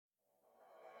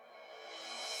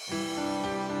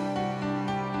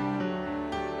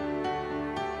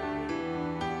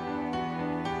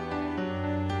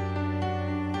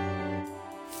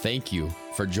Thank you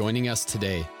for joining us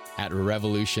today at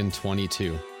Revolution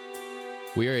 22.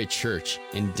 We are a church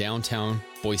in downtown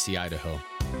Boise, Idaho.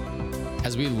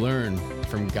 As we learn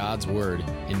from God's Word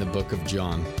in the book of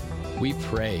John, we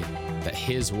pray that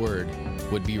His Word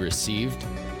would be received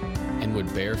and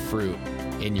would bear fruit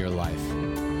in your life.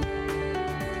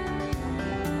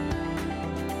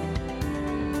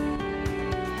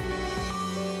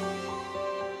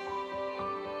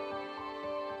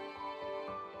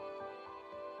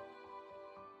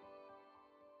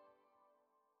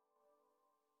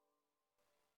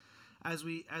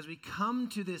 As we come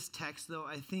to this text, though,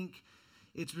 I think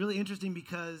it's really interesting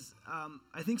because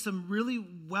I think some really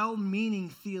well-meaning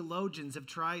theologians have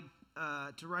tried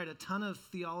to write a ton of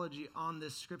theology on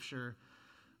this scripture,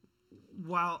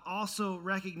 while also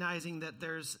recognizing that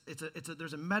there's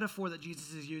a metaphor that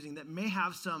Jesus is using that may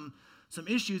have some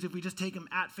issues if we just take them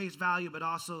at face value, but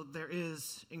also there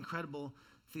is incredible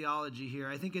theology here.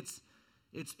 I think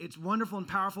it's wonderful and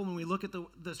powerful when we look at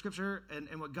the scripture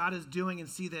and what God is doing and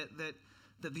see that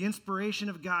the inspiration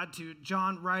of God to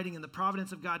John writing and the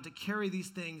providence of God to carry these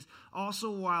things, also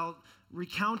while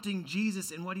recounting Jesus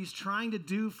and what he's trying to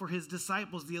do for his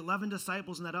disciples, the 11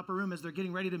 disciples in that upper room as they're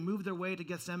getting ready to move their way to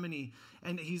Gethsemane,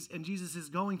 and Jesus is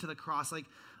going to the cross. Like,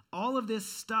 all of this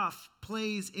stuff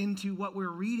plays into what we're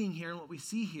reading here and what we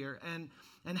see here,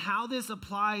 and how this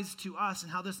applies to us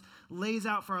and how this lays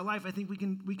out for our life. I think we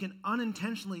can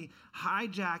unintentionally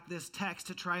hijack this text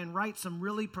to try and write some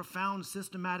really profound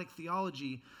systematic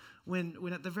theology when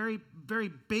at the very, very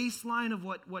baseline of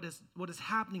what is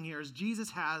happening here is Jesus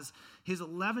has his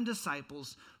 11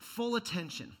 disciples full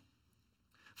attention.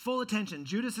 Full attention.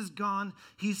 Judas is gone.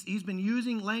 He's been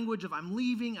using language of I'm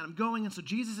leaving and I'm going. And so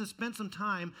Jesus has spent some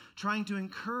time trying to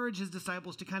encourage his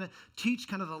disciples to kind of teach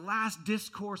kind of the last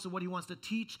discourse of what he wants to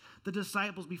teach the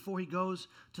disciples before he goes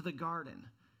to the garden.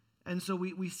 And so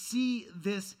we see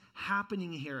this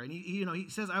happening here. And he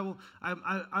says, I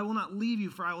will not leave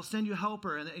you, for I will send you a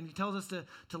helper. And he tells us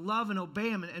to love and obey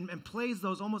him and plays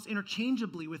those almost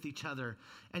interchangeably with each other.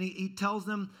 And he tells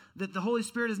them that the Holy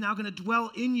Spirit is now going to dwell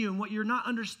in you, and what you're not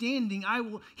understanding,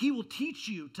 he will teach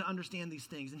you to understand these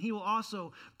things. And he will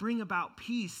also bring about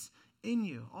peace in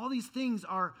you. All these things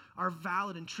are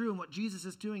valid and true in what Jesus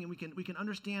is doing, and we can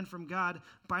understand from God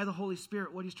by the Holy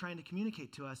Spirit what he's trying to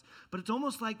communicate to us. But it's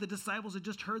almost like the disciples had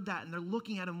just heard that, and they're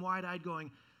looking at him wide-eyed going,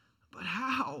 but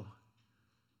how?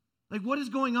 Like, what is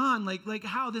going on? Like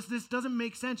how? This doesn't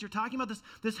make sense. You're talking about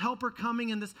this helper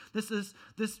coming, and this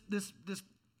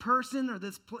person or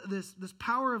this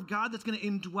power of God that's going to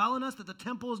indwell in us, that the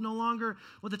temple is no longer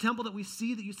the temple that we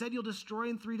see, that you said you'll destroy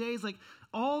in 3 days. Like,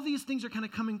 all these things are kind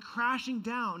of coming crashing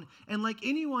down, and like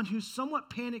anyone who's somewhat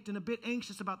panicked and a bit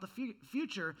anxious about the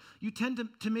future, you tend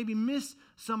to maybe miss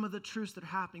some of the truths that are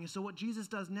happening. And so what Jesus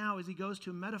does now is he goes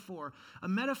to a metaphor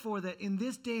that in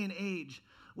this day and age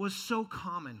was so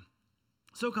common.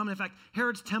 So common. In fact,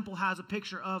 Herod's temple has a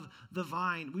picture of the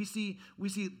vine. We see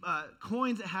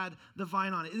coins that had the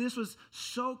vine on it. This was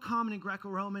so common in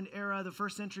Greco-Roman era, the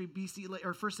first century BC,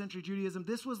 or first century Judaism.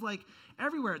 This was like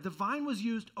everywhere. The vine was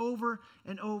used over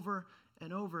and over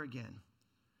and over again.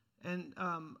 And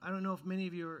I don't know if many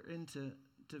of you are into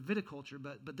viticulture,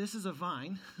 but this is a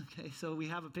vine. Okay, so we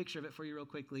have a picture of it for you real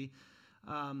quickly.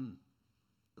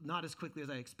 Not as quickly as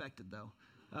I expected, though.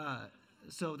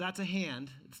 So that's a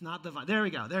hand. It's not the vine. There we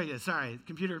go. There you go. Sorry,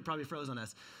 computer probably froze on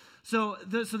us. So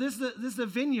this is the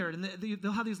vineyard, and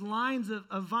they'll have these lines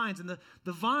of vines, and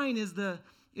the vine is the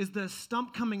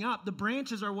stump coming up. The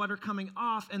branches are what are coming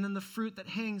off, and then the fruit that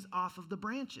hangs off of the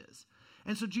branches.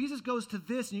 And so Jesus goes to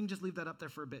this, and you can just leave that up there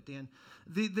for a bit, Dan.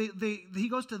 He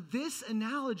goes to this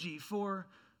analogy for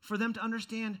them to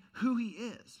understand who he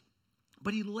is.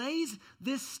 But he lays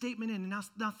this statement in. And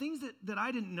now things that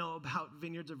I didn't know about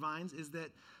vineyards or vines is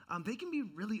that they can be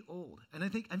really old. And I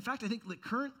think the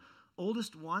current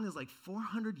oldest one is like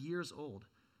 400 years old.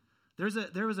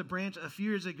 There was a branch a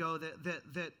few years ago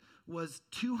that was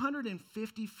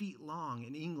 250 feet long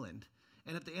in England,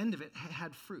 and at the end of it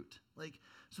had fruit. Like,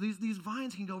 so these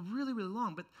vines can go really, really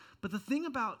long. But the thing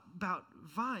about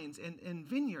vines and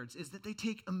vineyards is that they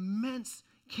take immense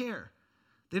care.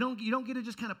 You don't get to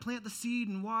just kind of plant the seed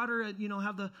and water and,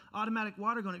 have the automatic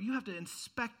water going up. You have to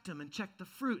inspect them and check the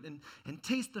fruit and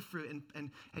taste the fruit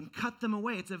and cut them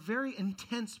away. It's a very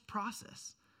intense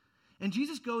process. And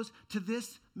Jesus goes to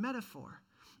this metaphor.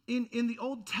 In the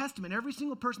Old Testament, every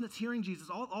single person that's hearing Jesus,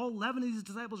 all 11 of these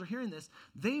disciples are hearing this,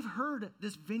 they've heard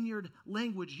this vineyard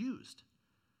language used.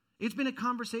 It's been a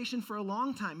conversation for a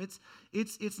long time.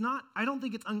 It's not, I don't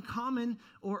think it's uncommon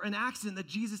or an accident that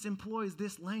Jesus employs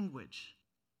this language.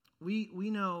 We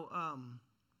know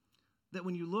that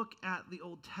when you look at the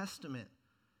Old Testament,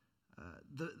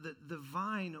 the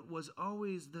vine was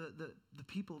always the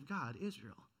people of God,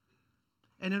 Israel.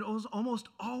 And it was almost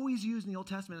always used in the Old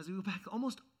Testament, as we go back,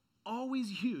 almost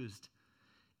always used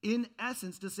in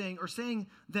essence to saying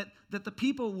that the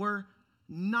people were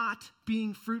not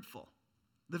being fruitful.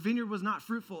 The vineyard was not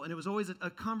fruitful, and it was always a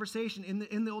conversation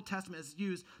in the Old Testament as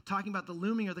used, talking about the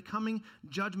looming or the coming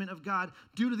judgment of God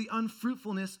due to the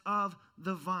unfruitfulness of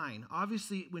the vine.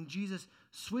 Obviously, when Jesus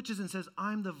switches and says,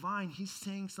 I'm the vine, he's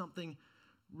saying something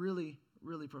really,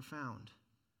 really profound.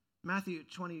 Matthew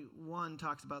 21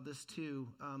 talks about this too.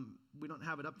 We don't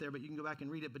have it up there, but you can go back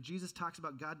and read it. But Jesus talks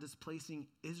about God displacing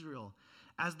Israel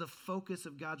as the focus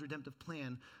of God's redemptive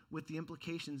plan, with the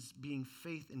implications being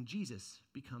faith in Jesus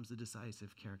becomes the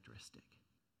decisive characteristic.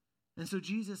 And so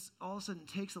Jesus all of a sudden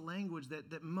takes a language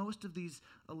that most of these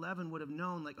 11 would have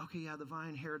known, like, okay, yeah, the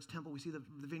vine, Herod's temple, we see the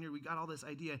vineyard, we got all this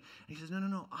idea. And he says,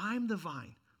 no, I'm the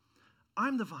vine.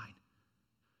 I'm the vine.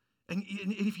 And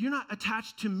if you're not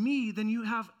attached to me, then you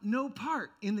have no part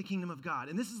in the kingdom of God.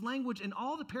 And this is language in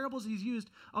all the parables he's used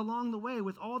along the way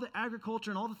with all the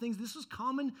agriculture and all the things. This was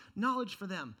common knowledge for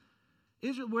them.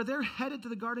 Israel, where they're headed to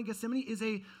the Garden of Gethsemane, is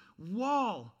a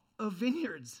wall of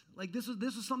vineyards. Like this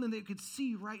was something they could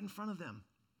see right in front of them.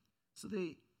 So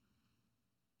it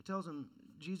tells them,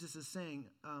 Jesus is saying,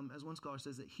 as one scholar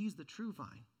says, that he's the true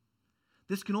vine.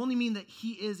 This can only mean that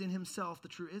he is in himself the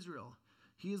true Israel.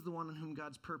 He is the one on whom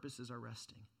God's purposes are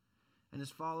resting. And his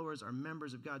followers are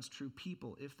members of God's true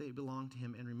people if they belong to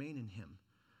him and remain in him.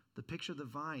 The picture of the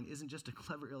vine isn't just a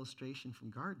clever illustration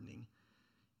from gardening.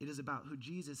 It is about who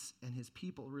Jesus and his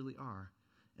people really are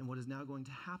and what is now going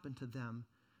to happen to them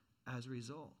as a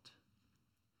result.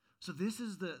 So this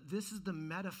is the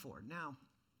metaphor. Now,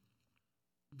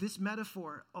 this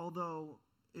metaphor, although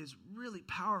is really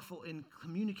powerful in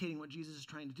communicating what Jesus is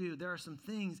trying to do, there are some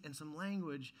things and some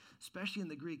language, especially in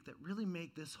the Greek, that really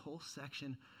make this whole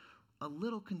section a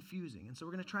little confusing. And so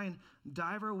we're going to try and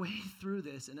dive our way through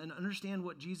this and understand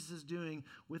what Jesus is doing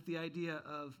with the idea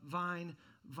of vine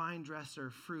dresser,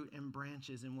 fruit, and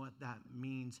branches, and what that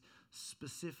means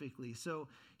specifically. So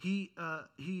he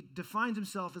defines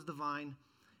himself as the vine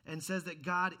and says that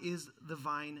God is the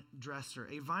vine dresser.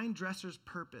 A vine dresser's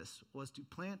purpose was to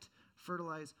plant,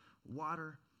 fertilize,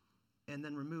 water, and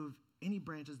then remove any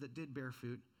branches that did bear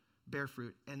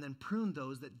fruit, and then prune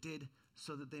those that did,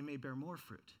 so that they may bear more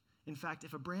fruit. In fact,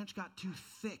 if a branch got too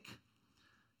thick,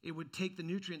 it would take the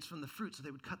nutrients from the fruit, so they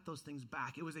would cut those things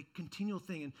back. It was a continual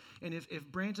thing, and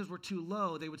if branches were too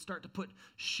low, they would start to put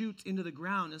shoots into the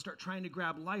ground and start trying to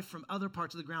grab life from other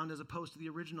parts of the ground as opposed to the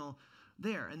original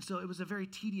there. And so it was a very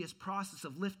tedious process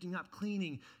of lifting up,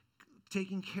 cleaning,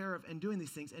 taking care of, and doing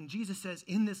these things. And Jesus says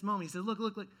in this moment, he says,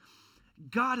 look,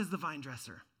 God is the vine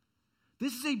dresser.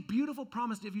 This is a beautiful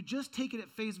promise. If you just take it at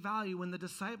face value, when the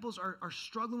disciples are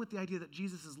struggling with the idea that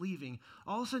Jesus is leaving,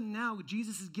 all of a sudden now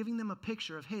Jesus is giving them a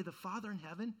picture of, hey, the Father in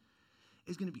heaven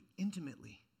is going to be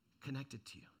intimately connected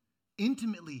to you,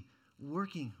 intimately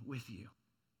working with you,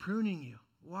 pruning you,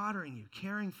 watering you,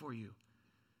 caring for you,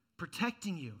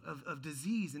 protecting you of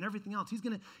disease and everything else. He's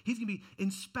going to be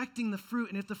inspecting the fruit,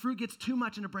 and if the fruit gets too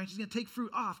much in a branch, he's going to take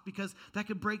fruit off because that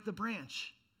could break the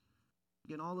branch.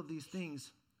 Again, all of these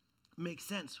things make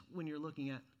sense when you're looking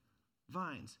at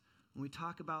vines. When we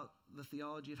talk about the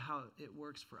theology of how it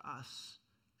works for us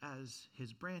as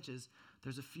his branches,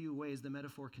 there's a few ways the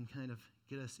metaphor can kind of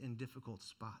get us in difficult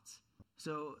spots.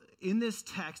 So in this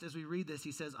text, as we read this,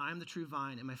 he says, I'm the true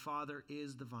vine, and my Father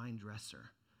is the vine dresser.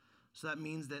 So that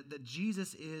means that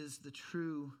Jesus is the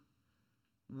true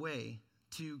way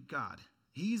to God.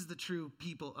 He's the true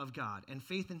people of God, and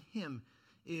faith in him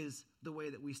is the way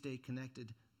that we stay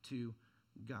connected to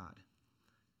God.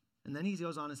 And then he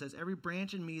goes on and says, every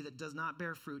branch in me that does not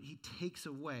bear fruit, he takes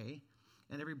away,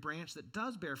 and every branch that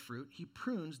does bear fruit, he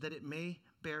prunes that it may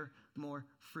bear more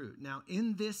fruit. Now,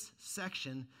 in this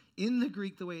section, in the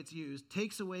Greek, the way it's used,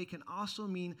 takes away can also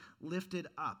mean lifted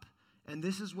up. And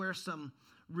this is where some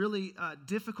really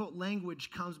difficult language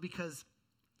comes because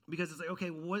it's like, okay,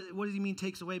 what does he mean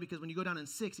takes away? Because when you go down in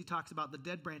 6, he talks about the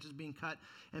dead branches being cut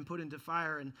and put into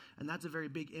fire, and that's a very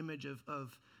big image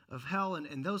of hell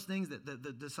and those things that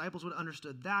the disciples would have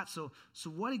understood that. So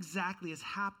what exactly is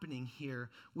happening here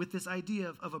with this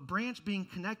idea of a branch being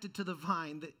connected to the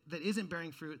vine that isn't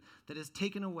bearing fruit, that is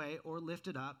taken away or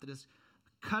lifted up, that is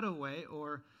cut away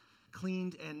or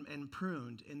cleaned and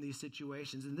pruned in these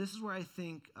situations? And this is where I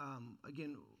think,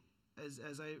 again,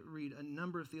 as I read a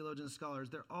number of theologians and scholars,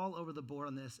 they're all over the board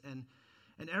on this, and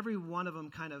every one of them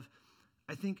kind of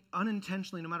I think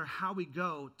unintentionally, no matter how we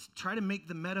go, try to make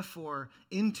the metaphor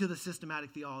into the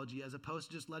systematic theology as opposed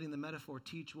to just letting the metaphor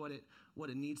teach what it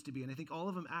needs to be. And I think all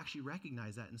of them actually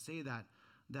recognize that and say that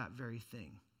very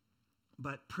thing.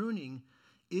 But pruning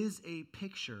is a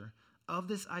picture of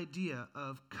this idea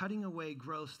of cutting away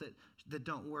growths that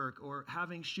don't work, or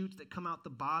having shoots that come out the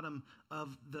bottom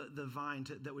of the vine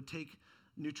that would take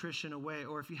nutrition away,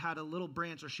 or if you had a little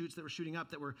branch or shoots that were shooting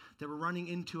up that were running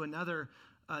into another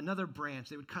branch,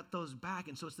 they would cut those back.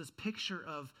 And so it's this picture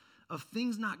of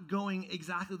things not going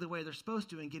exactly the way they're supposed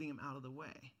to and getting them out of the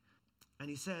way. And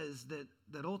he says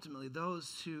that ultimately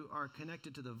those who are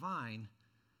connected to the vine,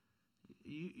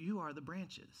 you are the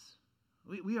branches.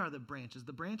 We are the branches.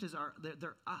 The branches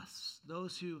they're us,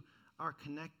 those who are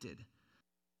connected.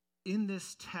 In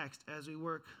this text, as we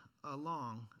work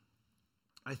along,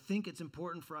 I think it's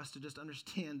important for us to just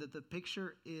understand that the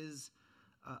picture is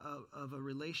of a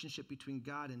relationship between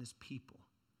God and his people.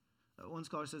 One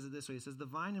scholar says it this way. He says, the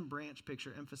vine and branch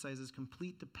picture emphasizes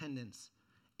complete dependence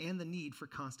and the need for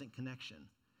constant connection.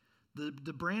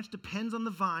 The branch depends on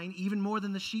the vine even more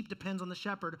than the sheep depends on the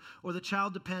shepherd, or the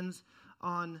child depends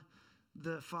on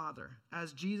the father.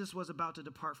 As Jesus was about to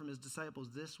depart from his disciples,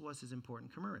 this was his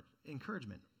important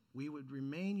encouragement. We would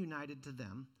remain united to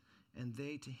them, and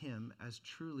they to him, as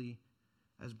truly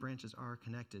as branches are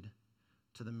connected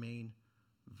to the main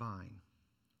vine.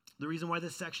 The reason why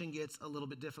this section gets a little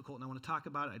bit difficult, and I want to talk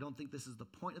about it, I don't think this is the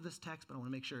point of this text, but I want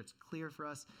to make sure it's clear for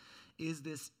us, is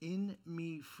this "in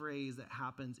me" phrase that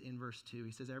happens in verse 2.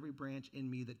 He says, every branch in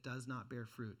me that does not bear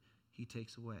fruit, he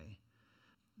takes away.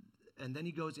 And then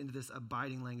he goes into this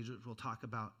abiding language, which we'll talk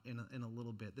about in a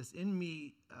little bit. This "in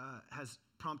me" has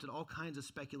prompted all kinds of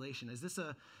speculation. Is this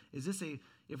a,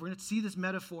 if we're going to see this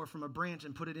metaphor from a branch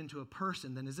and put it into a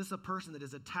person, then is this a person that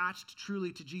is attached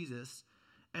truly to Jesus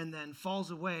and then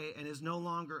falls away and is no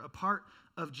longer a part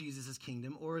of Jesus'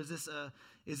 kingdom? Or is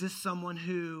this someone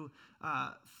who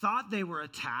thought they were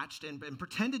attached and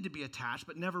pretended to be attached,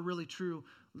 but never really truly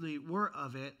were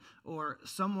of it? Or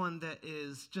someone that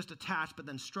is just attached, but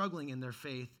then struggling in their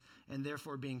faith and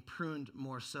therefore being pruned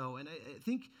more so? And I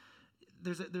think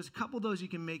there's a couple of those you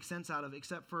can make sense out of,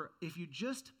 except for if you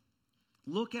just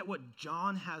look at what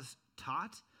John has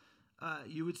taught,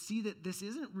 you would see that this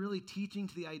isn't really teaching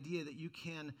to the idea that you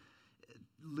can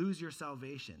lose your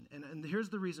salvation. And here's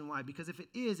the reason why. Because if it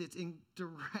is, it's in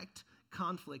direct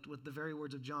conflict with the very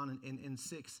words of John in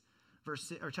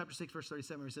chapter 6, verse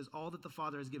 37, where he says, all that the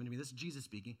Father has given to me, this is Jesus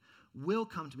speaking, will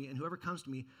come to me, and whoever comes to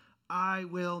me, I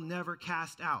will never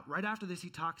cast out. Right after this, he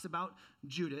talks about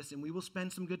Judas, and we will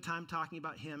spend some good time talking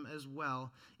about him as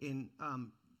well in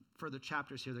further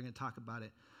chapters here. They're going to talk about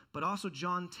it. But also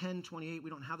John 10:28, we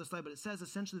don't have the slide, but it says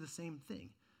essentially the same thing.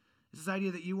 It's this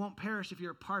idea that you won't perish if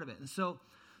you're a part of it. And so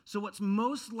what's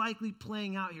most likely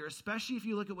playing out here, especially if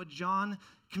you look at what John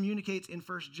communicates in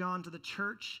 1 John to the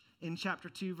church in chapter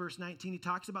 2, verse 19, he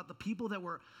talks about the people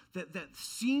that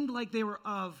seemed like they were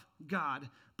of God,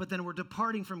 but then were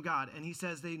departing from God. And he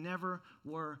says they never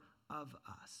were of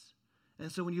us.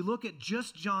 And so when you look at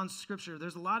just John's scripture,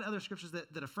 there's a lot of other scriptures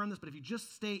that affirm this, but if you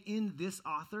just stay in this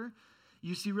author,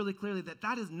 you see really clearly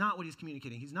that is not what he's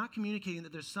communicating. He's not communicating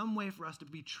that there's some way for us to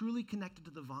be truly connected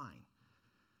to the vine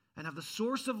and have the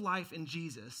source of life in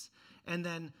Jesus and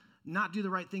then not do the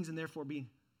right things and therefore be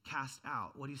cast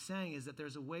out. What he's saying is that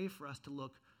there's a way for us to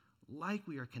look like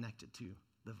we are connected to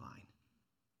the vine.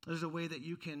 There's a way that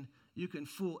you can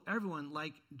fool everyone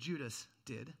like Judas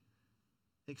did,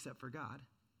 except for God,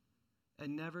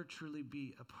 and never truly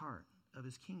be a part of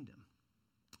his kingdom.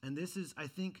 And this is, I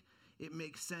think, it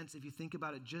makes sense if you think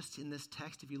about it just in this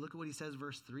text. If you look at what he says,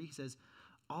 verse 3, he says,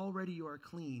 already you are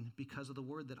clean because of the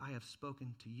word that I have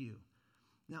spoken to you.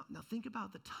 Now think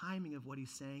about the timing of what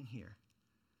he's saying here.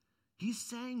 He's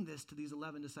saying this to these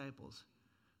 11 disciples,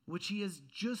 which he has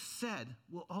just said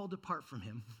will all depart from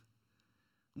him.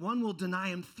 One will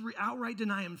outright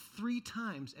deny him 3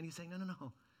 times. And he's saying,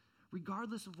 no.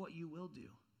 Regardless of what you will do,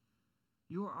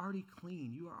 you are already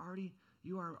clean. You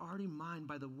are already mine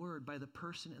by the word, by the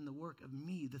person and the work of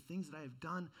me. The things that I have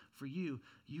done for you,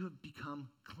 you have become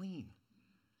clean.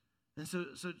 And so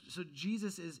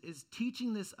Jesus is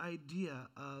teaching this idea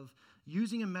of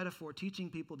using a metaphor, teaching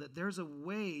people that there's a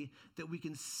way that we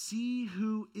can see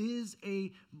who is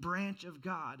a branch of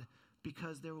God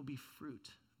because there will be fruit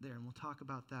there. And we'll talk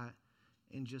about that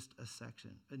in just a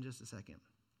second.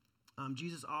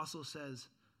 Jesus also says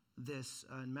this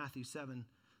in Matthew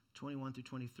 7:21 through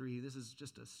 23. This is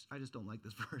I just don't like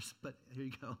this verse, but here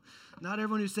you go. Not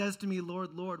everyone who says to me,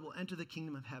 Lord, Lord, will enter the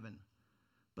kingdom of heaven,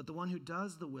 but the one who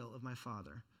does the will of my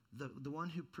Father, the one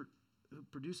who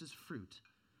produces fruit,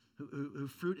 who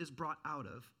fruit is brought out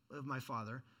of my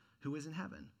Father who is in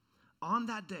heaven. On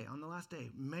that day, on the last day,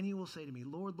 many will say to me,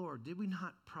 Lord, Lord, did we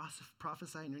not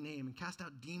prophesy in your name and cast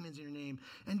out demons in your name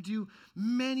and do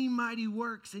many mighty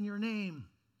works in your name?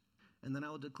 And then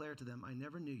I will declare to them, I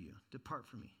never knew you. Depart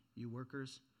from me, you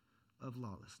workers of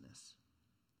lawlessness.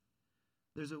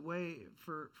 There's a way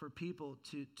for people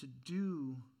to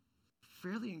do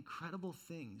fairly incredible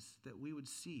things that we would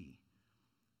see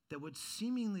that would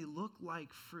seemingly look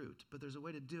like fruit, but there's a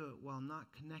way to do it while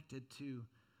not connected to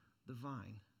the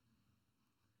vine.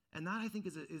 And that, I think,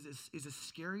 is a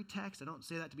scary text. I don't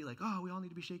say that to be like, oh, we all need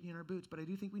to be shaking in our boots, but I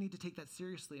do think we need to take that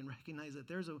seriously and recognize that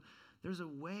there's a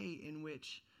way in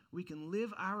which we can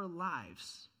live our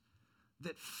lives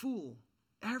that fool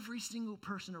every single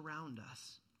person around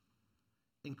us,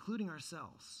 including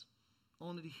ourselves,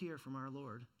 only to hear from our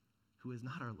Lord, who is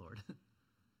not our Lord.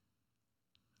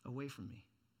 Away from me,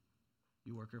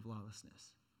 you worker of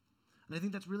lawlessness. And I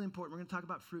think that's really important. We're going to talk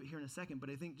about fruit here in a second, but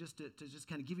I think just to just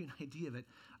kind of give you an idea of it,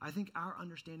 I think our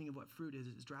understanding of what fruit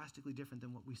is drastically different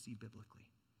than what we see biblically.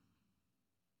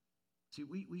 See,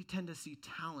 we tend to see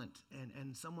talent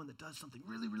and someone that does something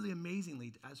really, really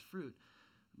amazingly as fruit,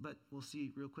 but we'll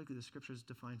see real quickly the scriptures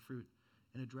define fruit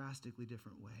in a drastically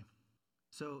different way.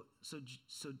 So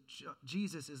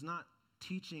Jesus is not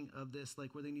teaching of this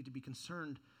like where they need to be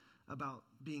concerned about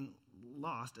being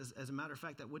lost. As a matter of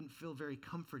fact, that wouldn't feel very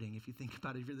comforting if you think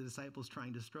about it. If you're the disciples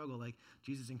trying to struggle, like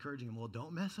Jesus encouraging them, well,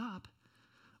 don't mess up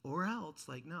or else.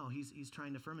 Like, no, he's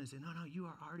trying to affirm and say, no, you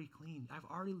are already clean. I've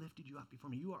already lifted you up before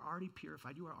me. You are already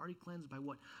purified. You are already cleansed by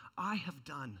what I have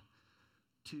done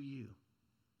to you.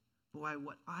 By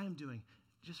what I am doing,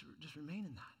 just remain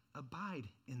in that. Abide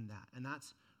in that. And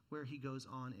that's where he goes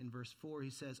on in verse 4. He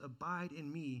says, abide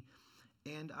in me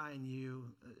and I in you.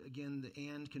 Again,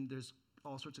 the there's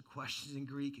all sorts of questions in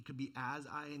Greek. It could be as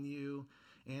I in you,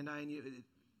 and I in you.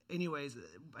 Anyways,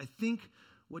 I think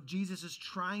what Jesus is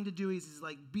trying to do is he's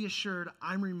like, be assured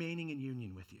I'm remaining in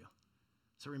union with you.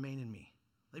 So remain in me.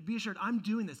 Like, be assured I'm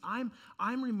doing this. I'm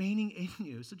remaining in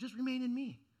you. So just remain in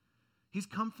me. He's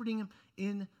comforting him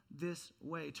in this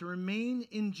way. To remain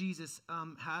in Jesus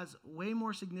has way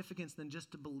more significance than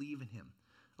just to believe in him.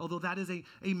 Although that is a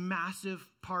massive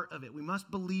part of it. We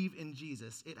must believe in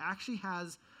Jesus. It actually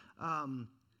has,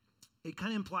 it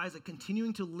kind of implies that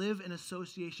continuing to live in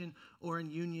association or in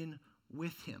union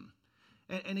with him.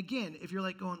 And again, if you're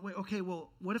like going, wait, okay,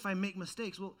 well, what if I make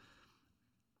mistakes? Well,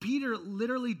 Peter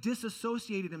literally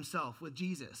disassociated himself with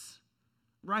Jesus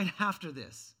right after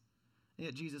this. And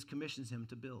yet Jesus commissions him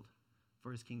to build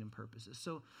for his kingdom purposes.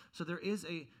 So there is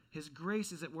his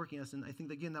grace is at work in us. And I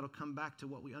think, again, that'll come back to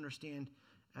what we understand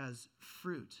as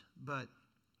fruit. But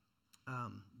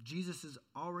Jesus has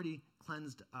already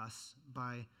cleansed us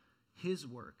by his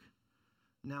work.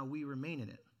 Now we remain in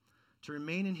it. To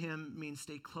remain in him means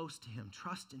stay close to him,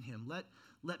 trust in him.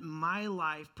 Let my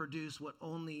life produce what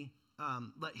only,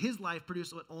 let his life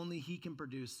produce what only he can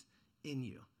produce in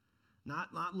you.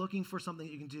 Not looking for something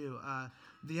that you can do.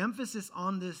 The emphasis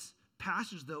on this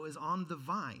passage, though, is on the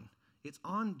vine. It's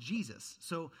on Jesus.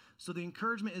 So the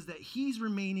encouragement is that he's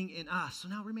remaining in us. So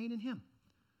now remain in him.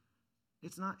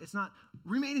 It's not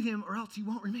remain in him or else he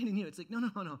won't remain in you. It's like,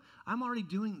 no. I'm already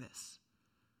doing this.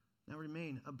 Now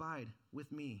remain, abide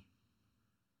with me.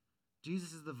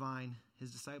 Jesus is the vine.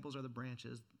 His disciples are the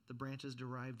branches. The branches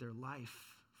derive their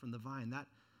life from the vine.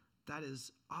 That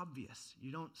is obvious.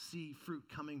 You don't see fruit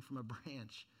coming from a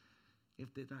branch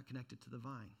if they're not connected to the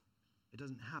vine. It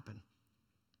doesn't happen.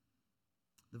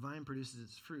 The vine produces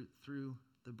its fruit through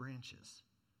the branches.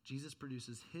 Jesus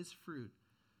produces his fruit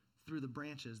through the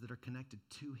branches that are connected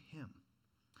to him.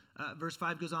 Verse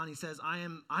 5 goes on. He says, I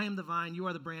am the vine, you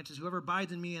are the branches. Whoever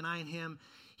abides in me and I in him,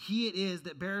 he it is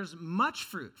that bears much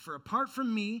fruit. For apart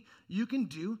from me, you can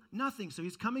do nothing. So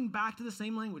he's coming back to the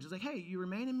same language. He's like, hey, you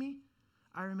remain in me,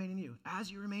 I remain in you.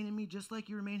 As you remain in me, just like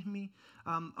you remain in me.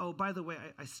 Oh, by the way,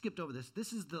 I skipped over this.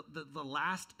 This is the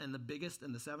last and the biggest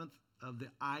and the seventh of the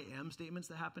I am statements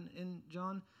that happen in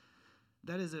John.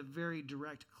 That is a very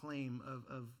direct claim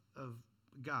of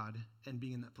God and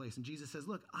being in that place. And Jesus says,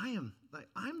 look, I'm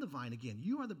the vine again.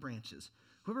 You are the branches.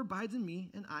 Whoever abides in me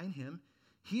and I in him,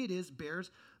 he it is bears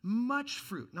much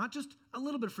fruit. Not just a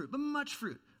little bit of fruit, but much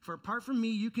fruit. For apart from me,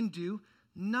 you can do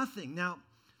nothing. Now,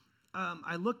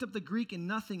 I looked up the Greek in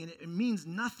nothing, and it means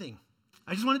nothing.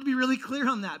 I just wanted to be really clear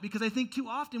on that because I think too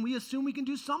often we assume we can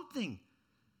do something.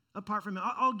 apart from him.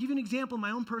 I'll give you an example in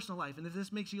my own personal life, and if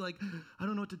this makes you like, I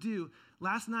don't know what to do.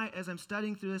 Last night, as I'm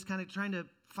studying through this, kind of trying to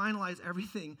finalize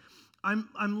everything,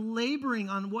 I'm laboring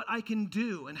on what I can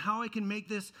do and how I can make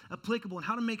this applicable and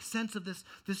how to make sense of this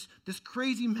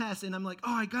crazy mess. And I'm like,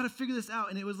 I got to figure this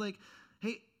out. And it was like,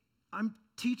 hey, I'm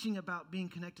teaching about being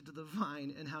connected to the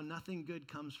vine and how nothing good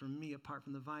comes from me apart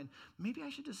from the vine. Maybe I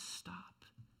should just stop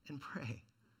and pray.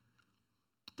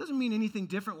 Doesn't mean anything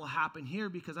different will happen here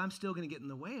because I'm still going to get in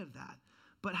the way of that.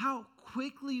 But how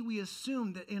quickly we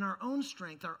assume that in our own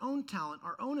strength, our own talent,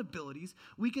 our own abilities,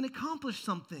 we can accomplish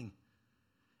something.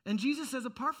 And Jesus says,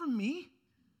 apart from me,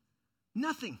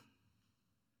 nothing.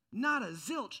 Not a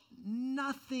zilch.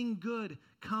 Nothing good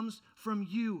comes from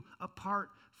you apart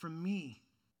from me.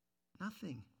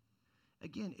 Nothing.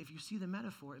 Again, if you see the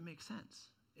metaphor, it makes sense.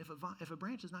 If a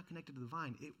branch is not connected to the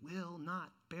vine, it will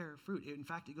not bear fruit. In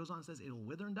fact, it goes on and says it will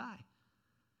wither and die,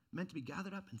 meant to be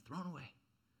gathered up and thrown away.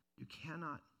 You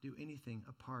cannot do anything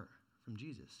apart from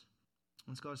Jesus.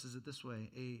 One scholar says it this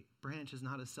way: a branch is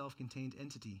not a self-contained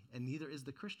entity, and neither is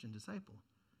the Christian disciple.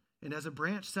 And as a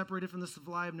branch separated from the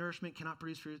supply of nourishment cannot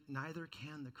produce fruit, neither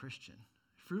can the Christian.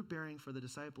 Fruit bearing for the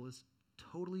disciple is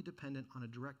totally dependent on a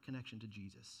direct connection to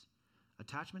Jesus.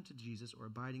 Attachment to Jesus or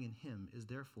abiding in him is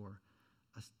therefore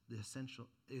essential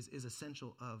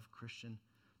of Christian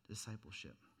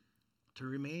discipleship. To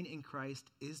remain in Christ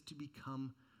is to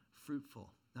become fruitful.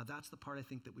 Now that's the part I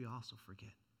think that we also forget.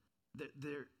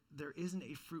 There isn't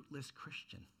a fruitless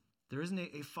Christian. There isn't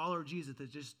a follower of Jesus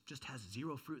that just has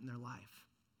zero fruit in their life.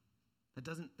 That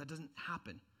doesn't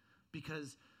happen,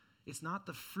 because it's not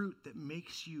the fruit that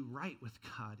makes you right with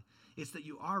God. It's that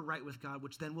you are right with God,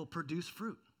 which then will produce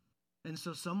fruit. And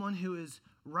so someone who is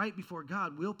right before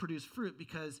God will produce fruit,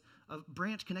 because a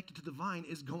branch connected to the vine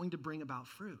is going to bring about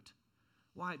fruit.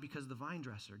 Why? Because the vine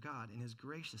dresser, God, in his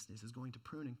graciousness, is going to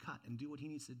prune and cut and do what he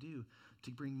needs to do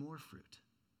to bring more fruit.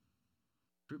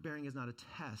 Fruit bearing is not a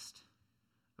test.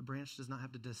 A branch does not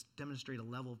have to demonstrate a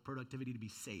level of productivity to be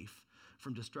safe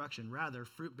from destruction. Rather,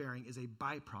 fruit bearing is a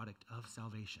byproduct of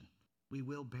salvation. We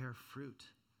will bear fruit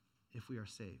if we are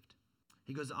saved.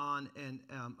 He goes on and,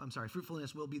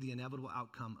 fruitfulness will be the inevitable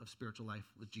outcome of spiritual life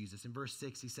with Jesus. In verse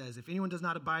 6, he says, if anyone does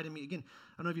not abide in me, again,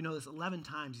 I don't know if you know this, 11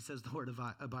 times he says the word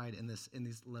abide in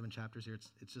these 11 chapters here.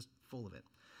 It's just full of it.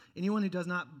 Anyone who does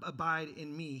not abide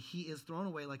in me, he is thrown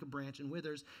away like a branch and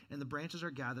withers, and the branches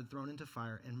are gathered, thrown into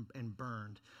fire, and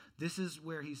burned. This is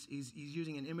where he's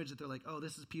using an image that they're like,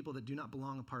 this is people that do not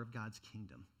belong a part of God's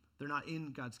kingdom. They're not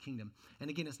in God's kingdom.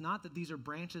 And again, it's not that these are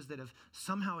branches that have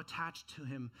somehow attached to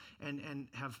him and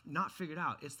have not figured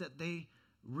out. It's that they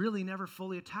really never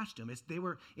fully attached to him. They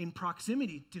were in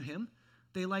proximity to him.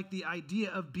 They liked the idea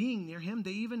of being near him.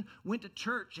 They even went to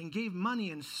church and gave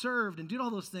money and served and did all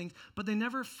those things, but they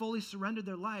never fully surrendered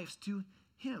their lives to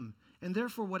him. And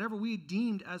therefore, whatever we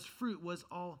deemed as fruit was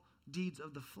all deeds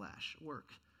of the flesh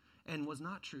work, and was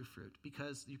not true fruit,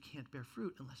 because you can't bear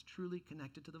fruit unless truly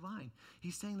connected to the vine.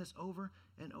 He's saying this over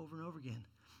and over and over again,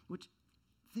 which,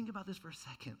 think about this for a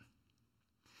second.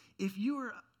 If you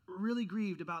are really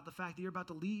grieved about the fact that you're about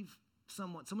to leave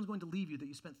someone's going to leave you that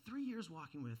you spent 3 years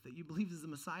walking with, that you believe is the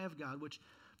Messiah of God, which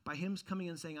by him coming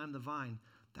in and saying, I'm the vine,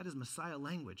 that is Messiah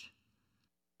language.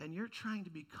 And you're trying to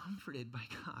be comforted by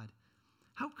God.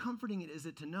 How comforting is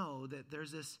it to know that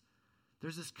there's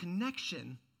this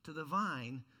connection to the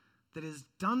vine that is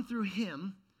done through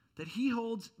him, that he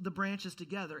holds the branches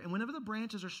together. And whenever the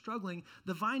branches are struggling,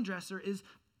 the vine dresser is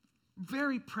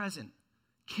very present,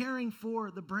 caring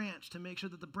for the branch to make sure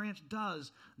that the branch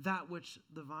does that which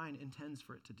the vine intends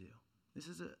for it to do. This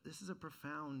is a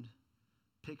profound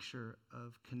picture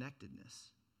of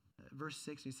connectedness. Verse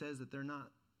 6, he says that they're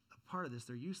not a part of this.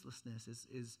 Their uselessness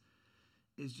is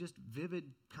just vivid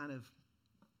kind of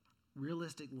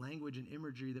realistic language and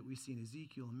imagery that we see in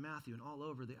Ezekiel and Matthew and all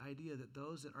over, the idea that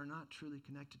those that are not truly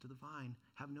connected to the vine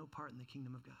have no part in the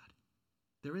kingdom of God.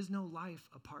 There is no life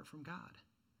apart from God.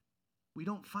 We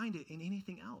don't find it in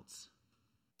anything else.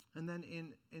 And then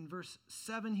in verse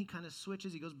 7, he kind of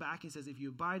switches. He goes back. He says, if you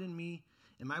abide in me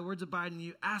and my words abide in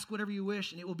you, ask whatever you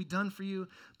wish and it will be done for you.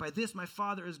 By this my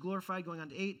Father is glorified, going on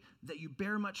to 8, that you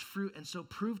bear much fruit and so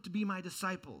prove to be my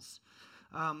disciples.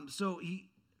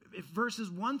 If verses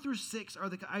 1 through 6 are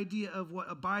the idea of what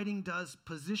abiding does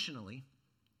positionally,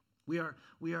 we are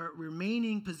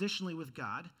remaining positionally with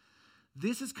God.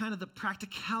 This is kind of the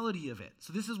practicality of it.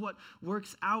 So this is what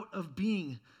works out of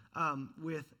being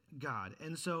with God.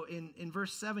 And so in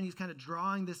verse 7, he's kind of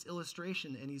drawing this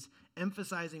illustration, and he's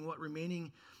emphasizing what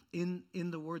remaining in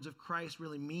the words of Christ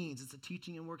really means. It's the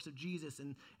teaching and works of Jesus,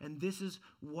 and this is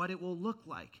what it will look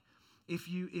like. If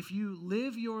you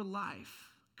live your life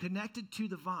connected to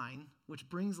the vine, which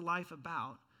brings life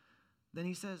about, then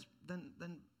he says, then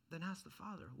ask the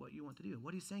Father what you want to do.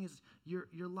 What he's saying is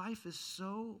your life is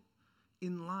so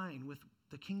in line with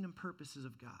the kingdom purposes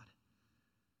of God.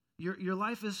 Your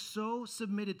life is so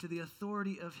submitted to the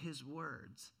authority of his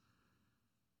words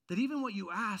that even what you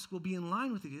ask will be in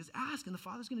line with it. Just ask, and the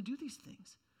Father's going to do these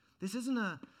things. This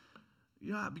isn't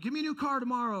give me a new car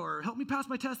tomorrow, or help me pass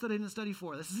my test that I didn't study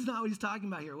for. This is not what he's talking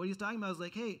about here. What he's talking about is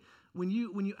like, hey, when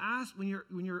you ask, when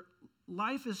your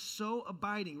life is so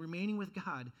abiding, remaining with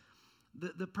God,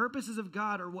 the purposes of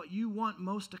God are what you want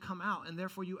most to come out, and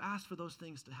therefore you ask for those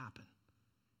things to happen.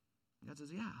 God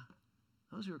says, yeah,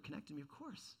 those who are connected to me, of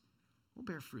course, will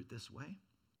bear fruit this way.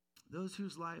 Those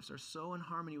whose lives are so in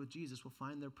harmony with Jesus will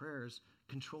find their prayers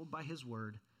controlled by his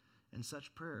word, and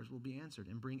such prayers will be answered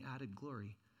and bring added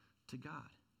glory to God.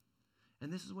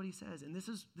 And this is what he says. And this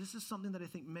is something that I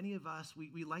think many of us,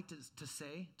 we like to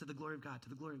say, to the glory of God, to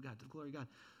the glory of God, to the glory of God.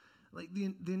 Like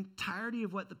the entirety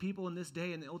of what the people in this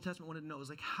day in the Old Testament wanted to know was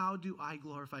like, how do I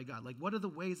glorify God? Like, what are the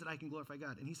ways that I can glorify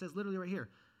God? And he says literally right here,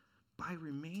 by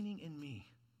remaining in me,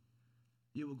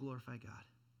 you will glorify God.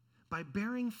 By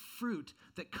bearing fruit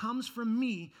that comes from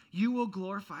me, you will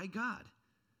glorify God.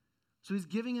 So he's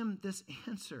giving him this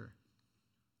answer.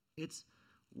 It's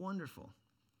wonderful.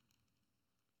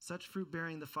 Such fruit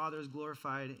bearing, the Father is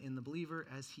glorified in the believer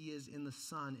as he is in the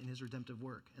Son in his redemptive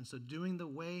work. And so doing the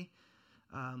way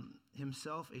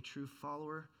himself a true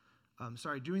follower,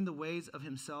 doing the ways of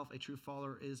himself a true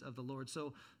follower is of the Lord.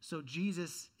 So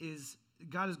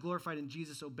God is glorified in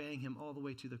Jesus obeying him all the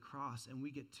way to the cross, and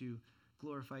we get to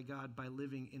glorify God by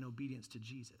living in obedience to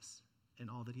Jesus and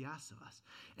all that he asks of us.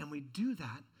 And we do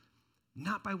that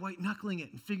not by white-knuckling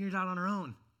it and figuring it out on our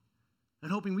own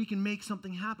and hoping we can make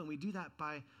something happen. We do that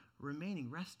by remaining,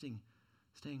 resting,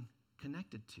 staying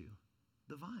connected to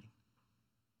the vine,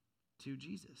 to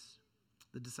Jesus.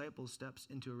 The disciple steps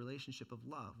into a relationship of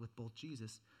love with both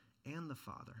Jesus and the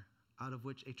Father, out of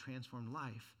which a transformed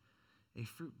life, a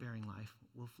fruit-bearing life,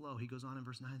 will flow. He goes on in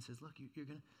verse 9 and says, look,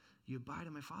 you abide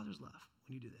in my Father's love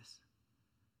when you do this.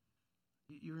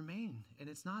 You remain. And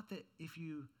it's not that if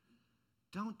you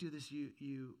don't do this,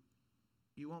 you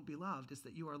won't be loved. It's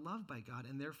that you are loved by God,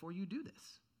 and therefore you do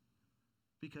this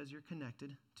because you're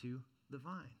connected to the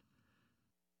vine.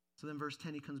 So then verse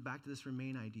 10, he comes back to this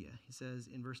remain idea. He says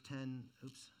in verse 10,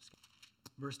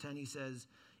 he says,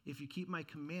 if you keep my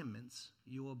commandments,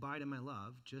 you will abide in my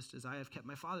love, just as I have kept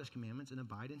my Father's commandments and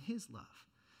abide in his love.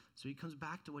 So he comes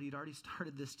back to what he'd already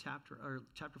started this chapter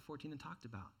 14 and talked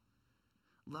about.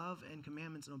 Love and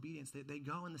commandments and obedience, they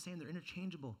go in the same, they're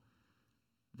interchangeable.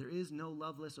 There is no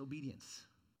loveless obedience.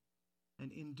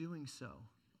 And in doing so,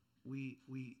 we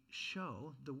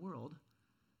show the world,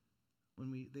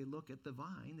 when they look at the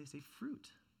vine, they say fruit.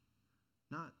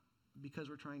 Not because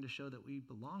we're trying to show that we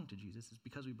belong to Jesus. It's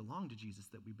because we belong to Jesus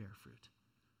that we bear fruit.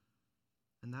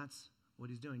 And that's what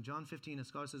he's doing. John 15, a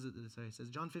scholar says it this way. He says,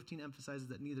 John 15 emphasizes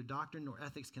that neither doctrine nor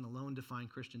ethics can alone define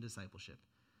Christian discipleship.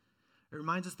 It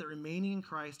reminds us that remaining in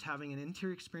Christ, having an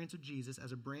interior experience of Jesus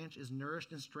as a branch is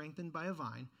nourished and strengthened by a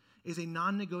vine, is a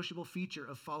non-negotiable feature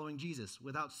of following Jesus.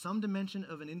 Without some dimension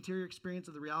of an interior experience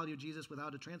of the reality of Jesus,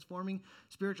 without a transforming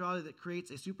spirituality that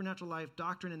creates a supernatural life,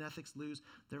 doctrine and ethics lose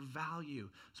their value.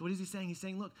 So what is he saying? He's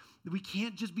saying, look, we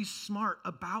can't just be smart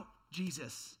about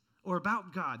Jesus or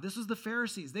about God. This was the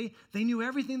Pharisees. They knew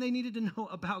everything they needed to know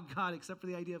about God except for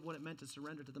the idea of what it meant to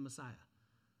surrender to the Messiah.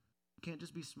 We can't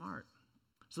just be smart.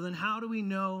 So then how do we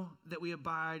know that we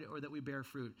abide or that we bear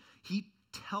fruit? He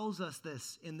tells us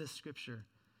this in this scripture.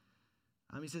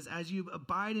 He says, as you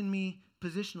abide in me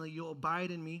positionally, you'll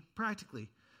abide in me practically.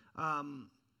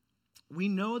 We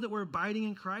know that we're abiding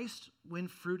in Christ when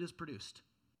fruit is produced.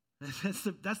 That's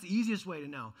the easiest way to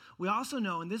know. We also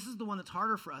know, and this is the one that's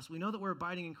harder for us, we know that we're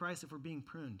abiding in Christ if we're being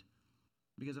pruned.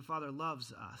 Because the Father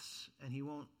loves us, and he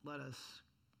won't let us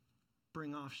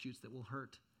bring offshoots that will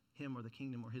hurt him or the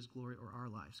kingdom or his glory or our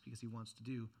lives, because he wants to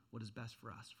do what is best for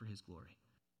us, for his glory.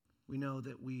 We know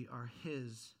that we are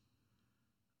his,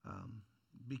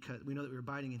 because we know that we're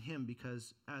abiding in him,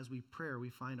 because as we pray, we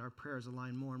find our prayers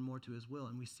align more and more to his will,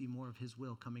 and we see more of his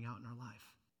will coming out in our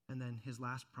life. And then his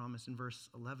last promise in verse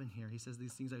 11 here, he says,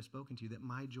 these things I've spoken to you, that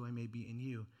my joy may be in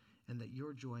you, and that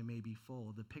your joy may be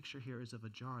full. The picture here is of a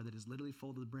jar that is literally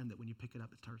full to the brim, that when you pick it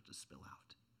up, it starts to spill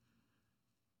out.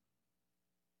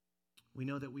 We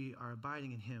know that we are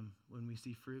abiding in him when we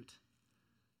see fruit,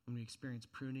 when we experience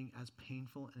pruning, as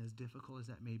painful and as difficult as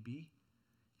that may be,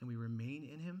 and we remain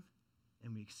in him,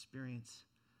 and we experience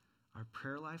our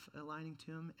prayer life aligning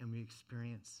to him, and we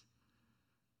experience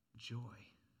joy.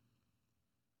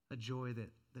 A joy that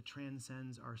that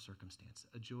transcends our circumstance,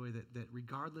 a joy that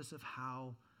regardless of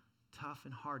how tough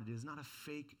and hard it is, not a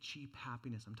fake, cheap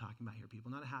happiness I'm talking about here,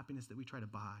 people, not a happiness that we try to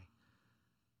buy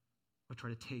or try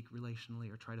to take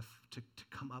relationally or try to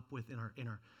come up with in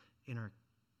our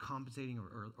compensating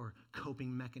or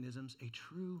coping mechanisms. A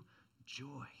true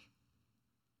joy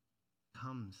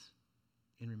comes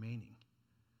in remaining.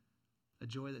 A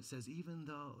joy that says, even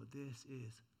though this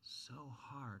is so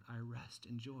hard, I rest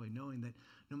in joy, knowing that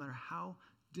no matter how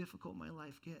difficult my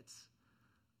life gets,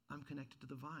 I'm connected to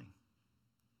the vine.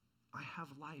 I have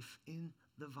life in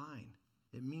the vine.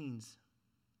 It means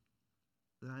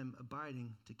that I'm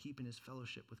abiding to keep in his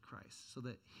fellowship with Christ so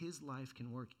that his life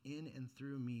can work in and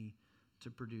through me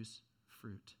to produce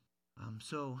fruit.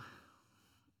 So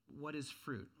what is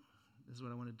fruit? This is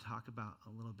what I wanted to talk about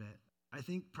a little bit. I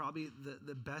think probably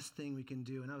the best thing we can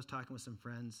do, and I was talking with some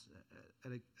friends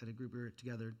at a group, we were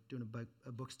together doing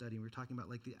a book study, and we were talking about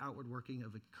like the outward working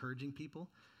of encouraging people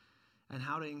and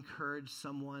how to encourage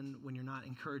someone when you're not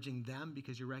encouraging them,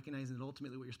 because you're recognizing that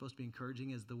ultimately what you're supposed to be encouraging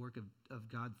is the work of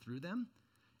God through them.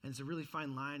 And it's a really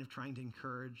fine line of trying to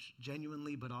encourage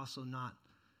genuinely, but also not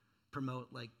promote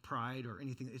like pride or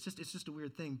anything. It's just a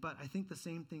weird thing. But I think the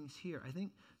same thing's here. I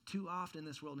think too often in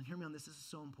this world, and hear me on this is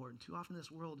so important, too often in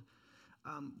this world,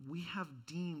 we have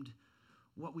deemed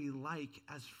what we like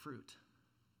as fruit.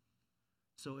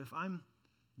 So if I'm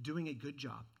doing a good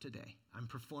job today, I'm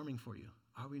performing for you,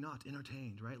 are we not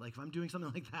entertained, right? Like if I'm doing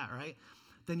something like that, right?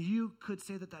 Then you could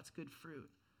say that that's good fruit.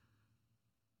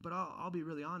 But I'll be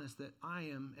really honest that I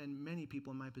am, and many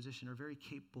people in my position are very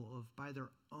capable of, by their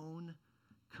own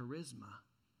charisma,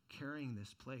 carrying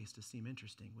this place to seem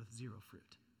interesting with zero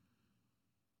fruit.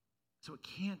 So it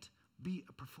can't be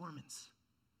a performance.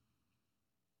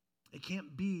 It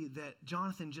can't be that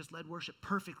Jonathan just led worship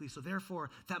perfectly, so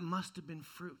therefore that must have been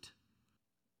fruit.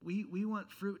 We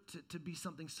want fruit to be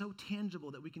something so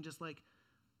tangible that we can just like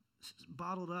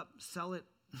bottle it up, sell it,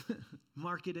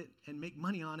 market it, and make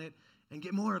money on it, and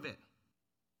get more of it.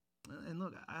 And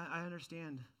look, I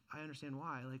understand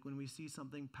why. Like when we see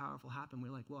something powerful happen,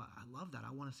 we're like, well, I love that.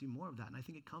 I want to see more of that. And I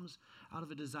think it comes out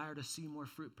of a desire to see more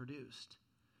fruit produced.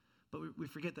 But we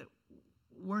forget that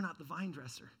we're not the vine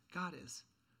dresser. God is.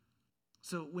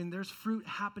 So when there's fruit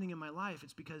happening in my life,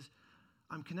 it's because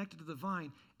I'm connected to the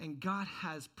vine, and God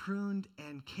has pruned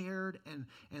and cared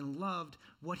and loved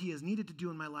what he has needed to do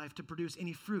in my life to produce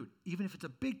any fruit, even if it's a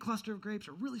big cluster of grapes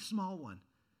or a really small one,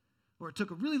 or it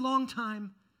took a really long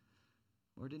time,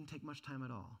 or it didn't take much time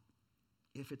at all.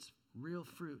 If it's real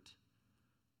fruit,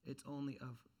 it's only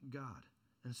of God.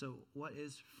 And so what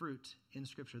is fruit in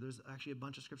Scripture? There's actually a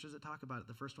bunch of scriptures that talk about it.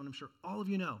 The first one I'm sure all of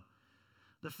you know.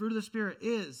 The fruit of the Spirit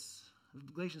is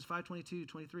Galatians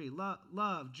 5:22-23,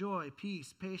 love, joy,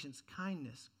 peace, patience,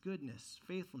 kindness, goodness,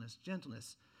 faithfulness,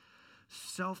 gentleness,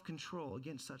 self-control.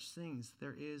 Against such things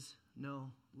there is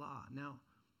no law. Now,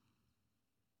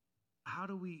 how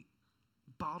do we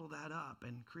bottle that up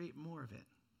and create more of it?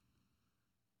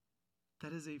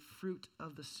 That is a fruit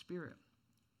of the Spirit.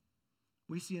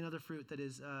 We see another fruit that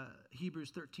is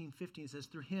Hebrews 13:15 says,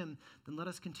 through him, then let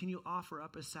us continue offer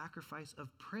up a sacrifice of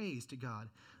praise to God.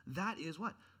 That is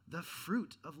what? The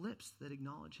fruit of lips that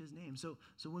acknowledge his name. So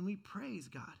when we praise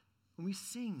God, when we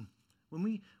sing, when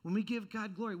we give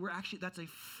God glory, that's a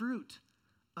fruit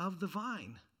of the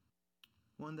vine.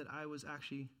 One that I was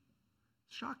actually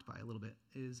shocked by a little bit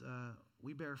is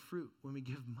we bear fruit when we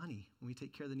give money, when we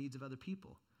take care of the needs of other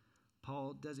people.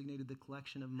 Paul designated the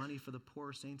collection of money for the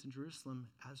poor saints in Jerusalem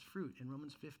as fruit in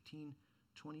Romans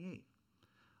 15:28.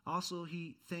 Also,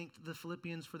 he thanked the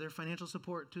Philippians for their financial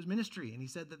support to his ministry, and he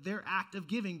said that their act of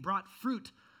giving brought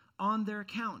fruit on their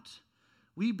account.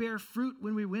 We bear fruit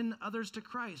when we win others to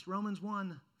Christ, Romans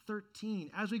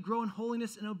 1:13. As we grow in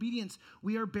holiness and obedience,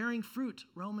 we are bearing fruit,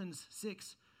 Romans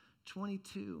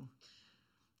 6:22.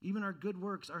 Even our good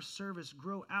works, our service,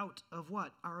 grow out of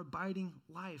what? Our abiding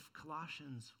life,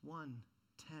 Colossians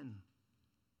 1:10.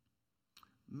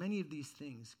 Many of these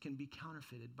things can be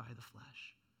counterfeited by the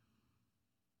flesh.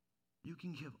 You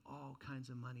can give all kinds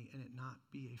of money and it not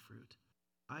be a fruit.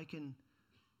 I can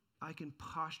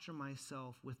posture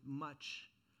myself with much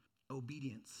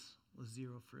obedience with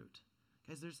zero fruit.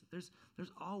 Guys,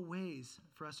 there's all ways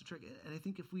for us to trick. And I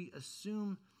think if we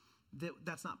assume that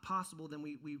that's not possible, then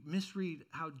we misread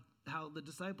how the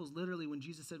disciples literally, when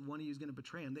Jesus said one of you is going to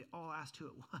betray him, they all asked who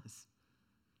it was.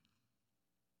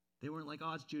 They weren't like,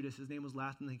 oh, it's Judas. His name was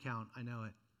last in the account. I know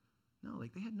it. No,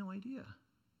 like they had no idea.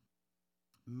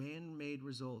 Man-made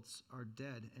results are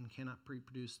dead and cannot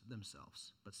reproduce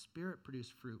themselves, but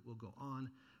Spirit-produced fruit will go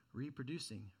on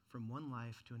reproducing from one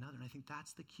life to another. And I think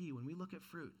that's the key. When we look at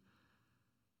fruit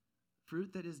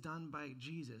fruit that is done by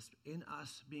Jesus in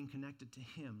us being connected to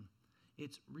him,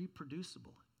 it's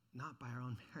reproducible, not by our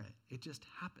own merit. It just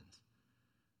happens.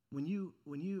 When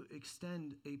you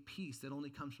extend a peace that only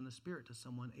comes from the Spirit to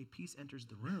someone, a peace enters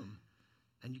the room,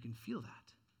 and you can feel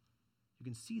that. You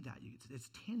can see that. It's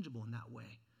tangible in that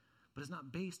way. But it's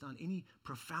not based on any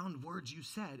profound words you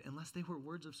said unless they were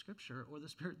words of Scripture or the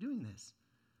Spirit doing this.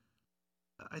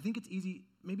 I think it's easy,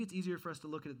 maybe it's easier for us to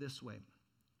look at it this way.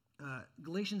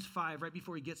 Galatians 5, right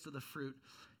before he gets to the fruit,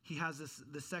 he has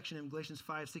this section in Galatians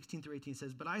 5, 16 through 18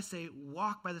 says, "But I say,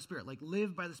 walk by the Spirit," like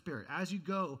live by the Spirit. "As you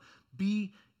go,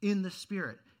 be in the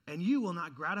Spirit, and you will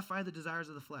not gratify the desires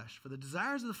of the flesh. For the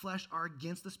desires of the flesh are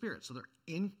against the Spirit," so they're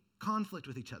in conflict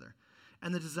with each other.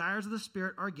 "And the desires of the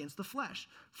Spirit are against the flesh.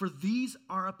 For these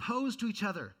are opposed to each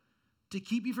other, to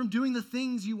keep you from doing the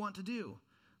things you want to do.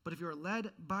 But if you are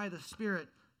led by the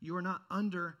Spirit, you are not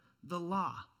under the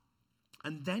law."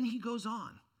 And then he goes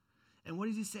on. And what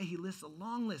does he say? He lists a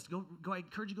long list. Go! I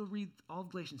encourage you to go read all of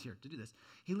Galatians here to do this.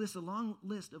 He lists a long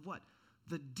list of what?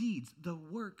 The deeds, the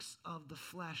works of the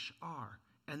flesh are.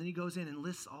 And then he goes in and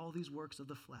lists all these works of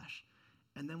the flesh.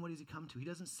 And then what does he come to? He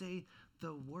doesn't say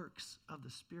the works of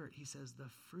the Spirit. He says the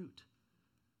fruit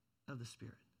of the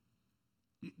Spirit.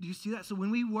 Do you see that? So when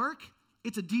we work,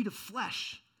 it's a deed of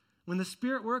flesh. When the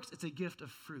Spirit works, it's a gift of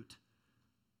fruit.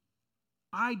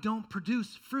 I don't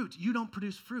produce fruit. You don't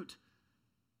produce fruit.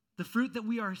 The fruit that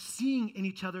we are seeing in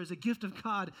each other is a gift of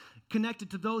God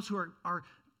connected to those who are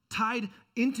tied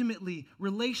intimately,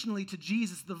 relationally to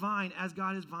Jesus, the vine, as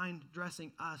God is vine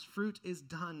dressing us. Fruit is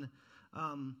done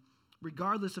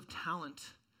regardless of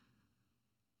talent.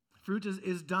 Fruit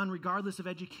is done regardless of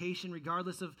education,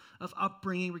 regardless of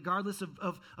upbringing, regardless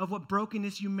of what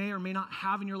brokenness you may or may not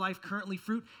have in your life currently.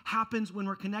 Fruit happens when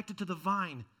we're connected to the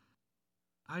vine.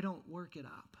 I don't work it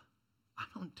up. I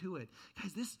don't do it.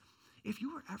 Guys, if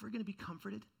you were ever going to be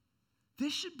comforted,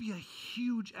 this should be a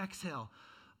huge exhale.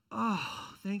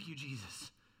 Oh, thank you, Jesus.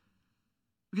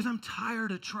 Because I'm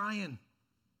tired of trying.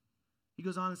 He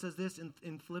goes on and says this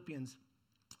in Philippians.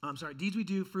 Deeds we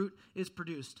do, fruit is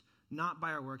produced, not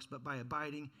by our works, but by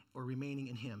abiding or remaining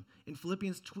in him. In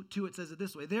Philippians 2, it says it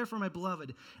this way: "Therefore, my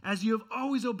beloved, as you have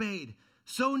always obeyed,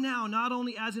 so now, not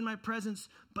only as in my presence,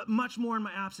 but much more in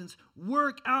my absence,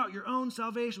 work out your own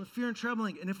salvation with fear and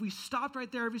trembling." And if we stopped right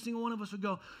there, every single one of us would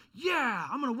go, "Yeah,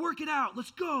 I'm going to work it out. Let's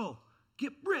go.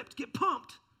 Get ripped, get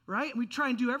pumped," right? And we try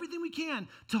and do everything we can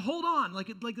to hold on,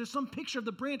 like there's some picture of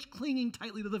the branch clinging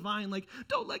tightly to the vine, like,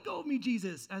 "Don't let go of me,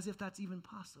 Jesus," as if that's even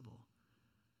possible.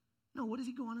 No, what does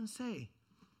he go on and say?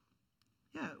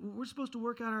 Yeah, we're supposed to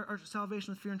work out our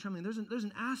salvation with fear and trembling. There's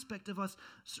an aspect of us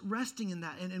resting in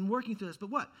that and working through this. But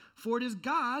what? "For it is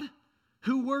God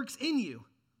who works in you,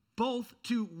 both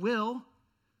to will,"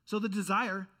 so the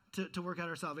desire to work out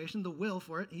our salvation, the will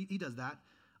for it, he does that.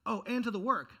 "Oh, and to the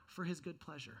work for his good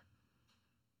pleasure."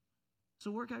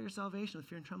 So work out your salvation with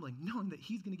fear and trembling, knowing that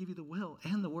he's going to give you the will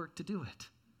and the work to do it.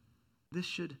 This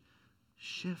should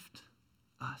shift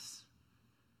us.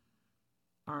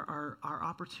 Our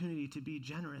opportunity to be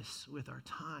generous with our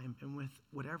time and with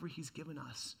whatever he's given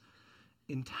us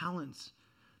in talents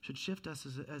should shift us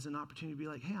as an opportunity to be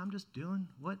like, "Hey, I'm just doing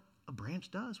what a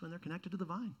branch does when they're connected to the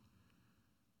vine."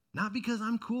 Not because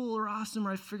I'm cool or awesome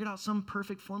or I figured out some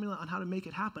perfect formula on how to make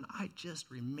it happen. I just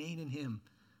remain in him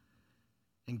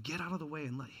and get out of the way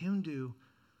and let him do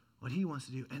what he wants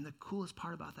to do. And the coolest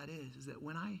part about that is that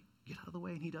when I get out of the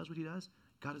way and he does what he does,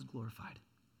 God is glorified.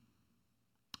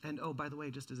 And oh, by the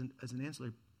way, just as an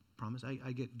ancillary promise,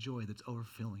 I get joy that's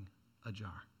overfilling a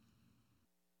jar.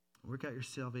 Work out your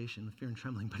salvation with fear and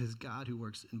trembling, but it is God who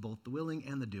works in both the willing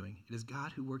and the doing. It is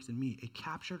God who works in me. A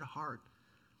captured heart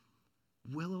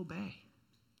will obey.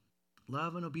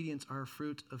 Love and obedience are a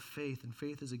fruit of faith, and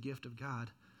faith is a gift of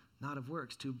God, not of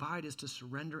works. To abide is to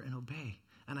surrender and obey,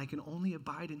 and I can only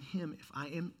abide in him if I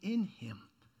am in him.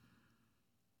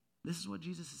 This is what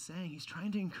Jesus is saying. He's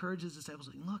trying to encourage his disciples,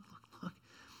 like, look,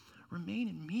 remain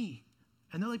in me.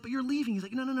 And they're like, "But you're leaving." He's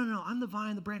like, no, I'm the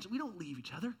vine, the branch. We don't leave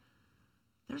each other.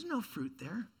 There's no fruit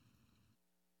there.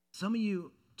 Some of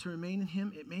you, to remain in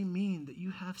him, it may mean that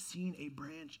you have seen a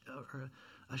branch or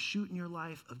a shoot in your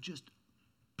life of just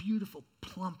beautiful,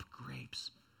 plump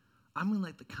grapes. I mean,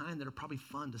 like the kind that are probably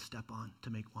fun to step on to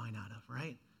make wine out of,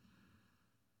 right?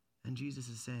 And Jesus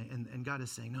is saying, and God is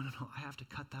saying, no, I have to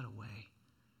cut that away.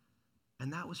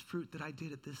 And that was fruit that I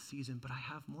did at this season, but I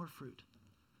have more fruit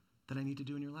that I need to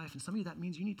do in your life. And some of you, that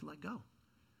means you need to let go.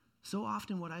 So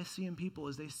often what I see in people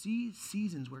is they see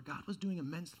seasons where God was doing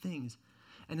immense things,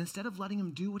 and instead of letting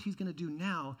him do what he's going to do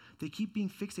now, they keep being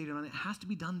fixated on it. It has to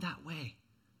be done that way.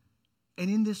 and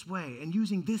in this way and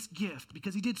using this gift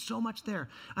because he did so much there.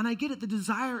 And I get it. The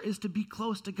desire is to be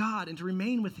close to God and to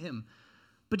remain with him.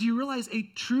 But do you realize a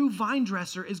true vine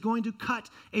dresser is going to cut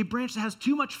a branch that has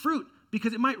too much fruit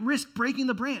because it might risk breaking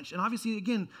the branch? And obviously,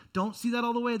 again, don't see that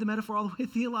all the way, the metaphor all the way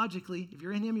theologically. If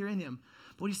you're in him, you're in him.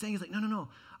 But what he's saying is like, no.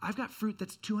 I've got fruit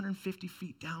that's 250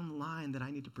 feet down the line that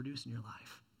I need to produce in your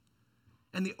life.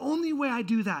 And the only way I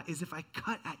do that is if I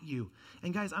cut at you.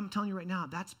 And guys, I'm telling you right now,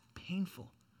 that's painful.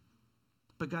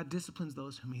 But God disciplines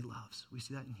those whom he loves. We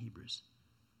see that in Hebrews.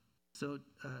 So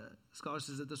scholar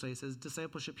says it this way. It says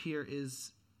discipleship here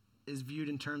is viewed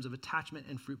in terms of attachment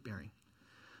and fruit bearing.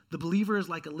 The believer is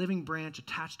like a living branch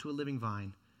attached to a living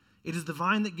vine. It is the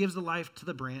vine that gives the life to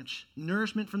the branch.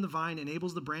 Nourishment from the vine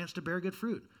enables the branch to bear good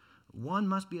fruit. One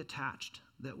must be attached,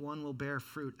 that one will bear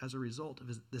fruit as a result of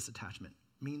this attachment.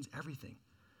 It means everything.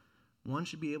 One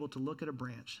should be able to look at a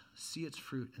branch, see its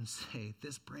fruit, and say,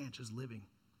 this branch is living.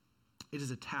 It is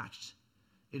attached.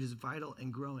 It is vital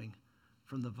and growing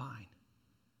from the vine.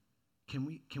 Can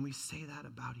we say that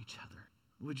about each other?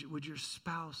 Would your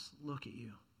spouse look at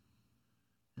you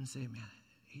and say, man,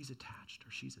 he's attached or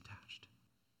she's attached?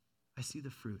 I see the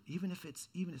fruit. Even if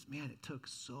man, it took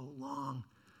so long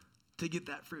to get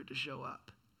that fruit to show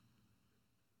up.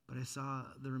 But I saw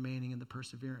the remaining and the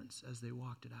perseverance as they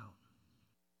walked it out.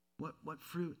 What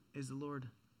fruit is the Lord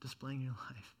displaying in your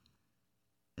life?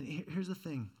 And here's the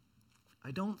thing.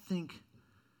 I don't think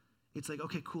it's like,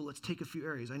 okay, cool, let's take a few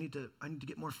areas. I need to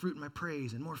get more fruit in my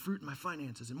praise and more fruit in my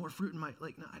finances and more fruit in my,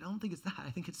 no, I don't think it's that.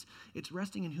 I think it's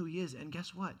resting in who he is. And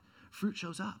guess what? Fruit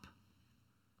shows up.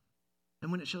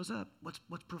 And when it shows up, what's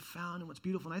profound and what's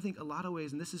beautiful, and I think a lot of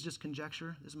ways, and this is just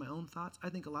conjecture, this is my own thoughts, I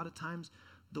think a lot of times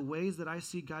the ways that I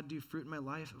see God do fruit in my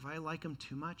life, if I like him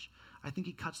too much, I think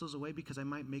he cuts those away because I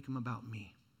might make them about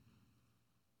me.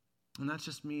 And that's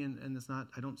just me, and it's not,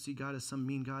 I don't see God as some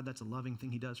mean God. That's a loving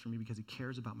thing he does for me because he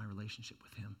cares about my relationship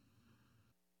with him.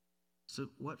 So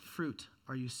what fruit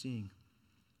are you seeing?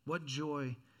 What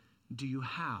joy do you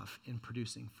have in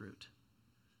producing fruit?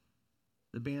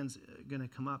 The band's going to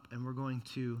come up, and we're going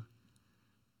to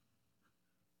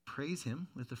praise him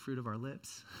with the fruit of our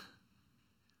lips,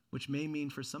 which may mean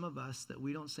for some of us that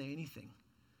we don't say anything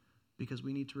because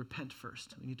we need to repent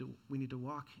first. We need to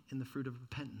walk in the fruit of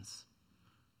repentance.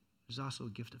 There's also a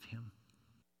gift of him.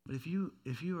 But if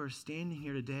you are standing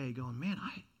here today going, man,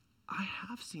 I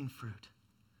have seen fruit.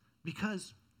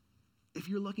 Because if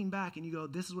you're looking back and you go,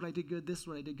 this is what I did good, this is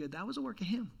what I did good, that was a work of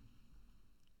him.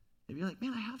 If you're like,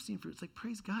 man, I have seen fruit, it's like,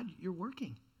 praise God, you're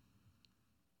working.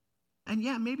 And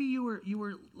yeah, maybe you were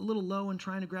a little low and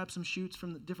trying to grab some shoots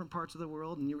from the different parts of the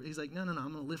world, and he's like, no, I'm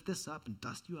going to lift this up and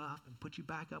dust you off and put you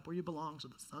back up where you belong so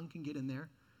the sun can get in there.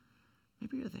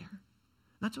 Maybe you're there.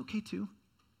 That's okay too.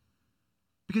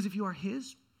 Because if you are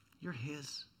his, you're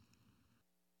his.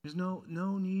 There's no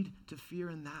need to fear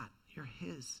in that. You're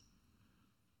his.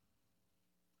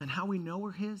 And how we know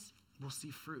we're his, we'll see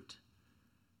fruit.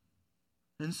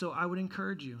 And so I would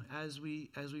encourage you as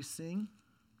we sing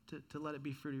to let it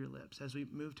be fruit of your lips. As we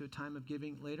move to a time of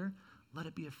giving later, let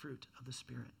it be a fruit of the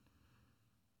Spirit.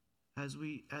 As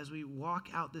we walk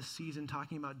out this season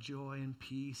talking about joy and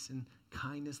peace and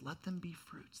kindness, let them be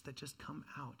fruits that just come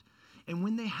out. And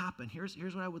when they happen, here's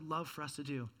what I would love for us to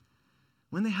do.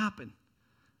 When they happen,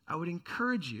 I would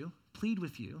encourage you, plead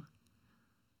with you,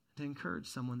 to encourage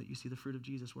someone that you see the fruit of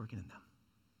Jesus working in them.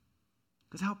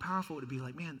 Because how powerful would it be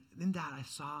like, man, in that I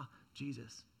saw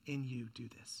Jesus in you do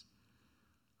this.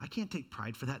 I can't take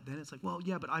pride for that then. It's like, well,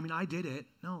 yeah, but I did it.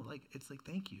 No, it's like,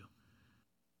 thank you.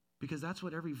 Because that's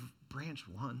what every branch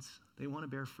wants. They want to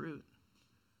bear fruit.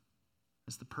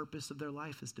 That's the purpose of their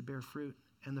life, is to bear fruit.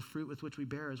 And the fruit with which we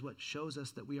bear is what shows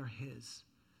us that we are his.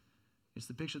 It's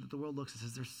the picture that the world looks at and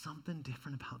says, there's something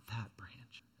different about that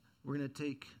branch. We're going to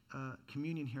take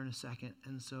communion here in a second.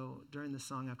 And so during this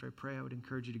song, after I pray, I would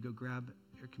encourage you to go grab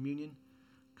your communion,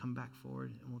 come back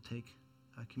forward, and we'll take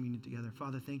communion together.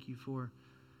 Father, thank you for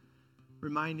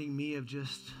reminding me of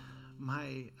just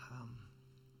my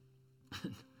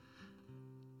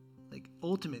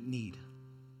ultimate need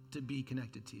to be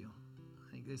connected to you.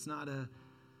 It's not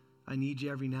I need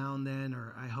you every now and then,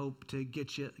 or I hope to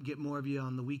get more of you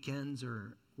on the weekends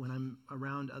or when I'm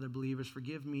around other believers.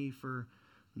 Forgive me for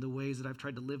the ways that I've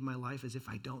tried to live my life as if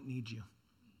I don't need you.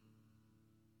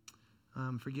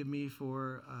 Forgive me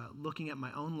for looking at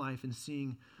my own life and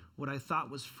seeing what I thought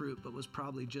was fruit, but was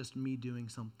probably just me doing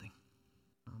something,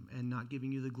 and not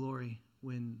giving you the glory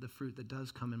when the fruit that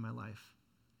does come in my life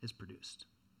is produced.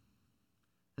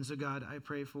 And so, God, I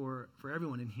pray for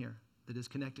everyone in here that is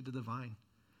connected to the vine.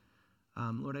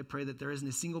 Lord, I pray that there isn't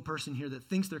a single person here that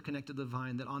thinks they're connected to the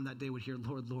vine that on that day would hear,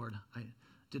 Lord, Lord,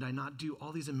 Did I not do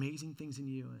all these amazing things in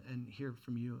you and hear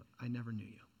from you, I never knew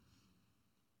you?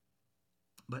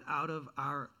 But out of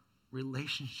our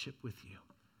relationship with you,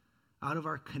 out of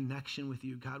our connection with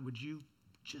you, God, would you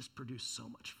just produce so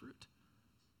much fruit?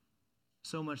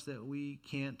 So much that we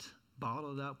can't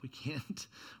bottle it up. We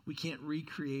can't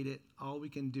recreate it. All we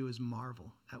can do is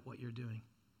marvel at what you're doing.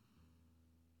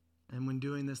 And when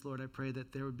doing this, Lord, I pray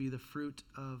that there would be the fruit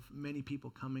of many people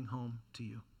coming home to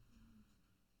you.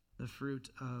 The fruit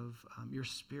of your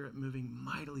Spirit moving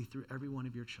mightily through every one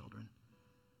of your children.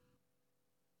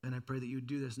 And I pray that you would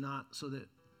do this not so that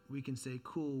we can say,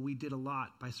 cool, we did a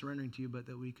lot by surrendering to you, but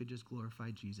that we could just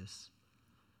glorify Jesus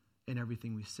in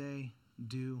everything we say,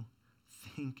 do,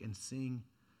 think, and sing.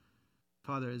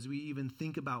 Father, as we even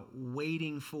think about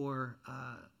waiting for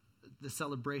the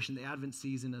celebration, the Advent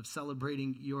season of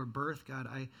celebrating your birth, God,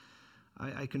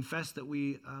 I confess that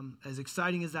we, as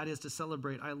exciting as that is to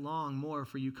celebrate, I long more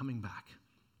for you coming back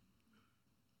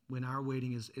when our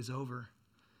waiting is over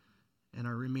and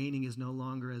our remaining is no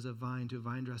longer as a vine to a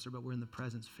vine dresser, but we're in the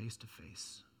presence face to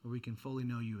face, where we can fully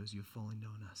know you as you've fully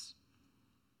known us.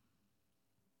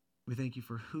 We thank you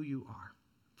for who you are,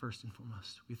 first and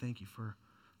foremost. We thank you for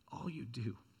all you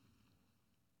do.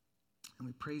 And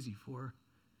we praise you for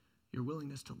your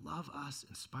willingness to love us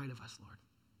in spite of us, Lord,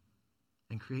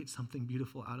 and create something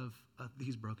beautiful out of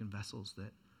these broken vessels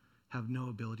that have no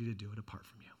ability to do it apart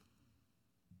from you.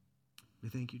 We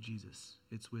thank you, Jesus.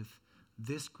 It's with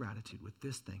this gratitude, with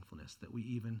this thankfulness, that we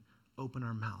even open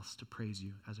our mouths to praise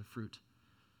you as a fruit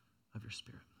of your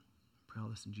Spirit. I pray all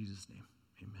this in Jesus' name.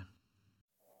 Amen.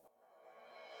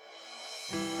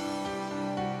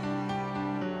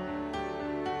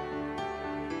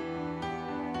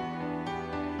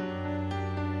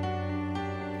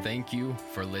 Thank you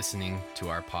for listening to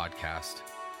our podcast.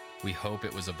 We hope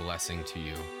it was a blessing to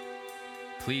you.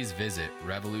 Please visit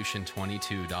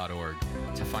revolution22.org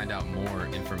to find out more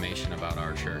information about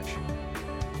our church.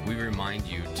 We remind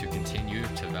you to continue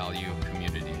to value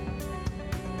community.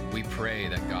 We pray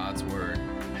that God's word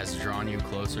has drawn you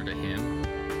closer to Him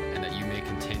and that you may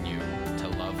continue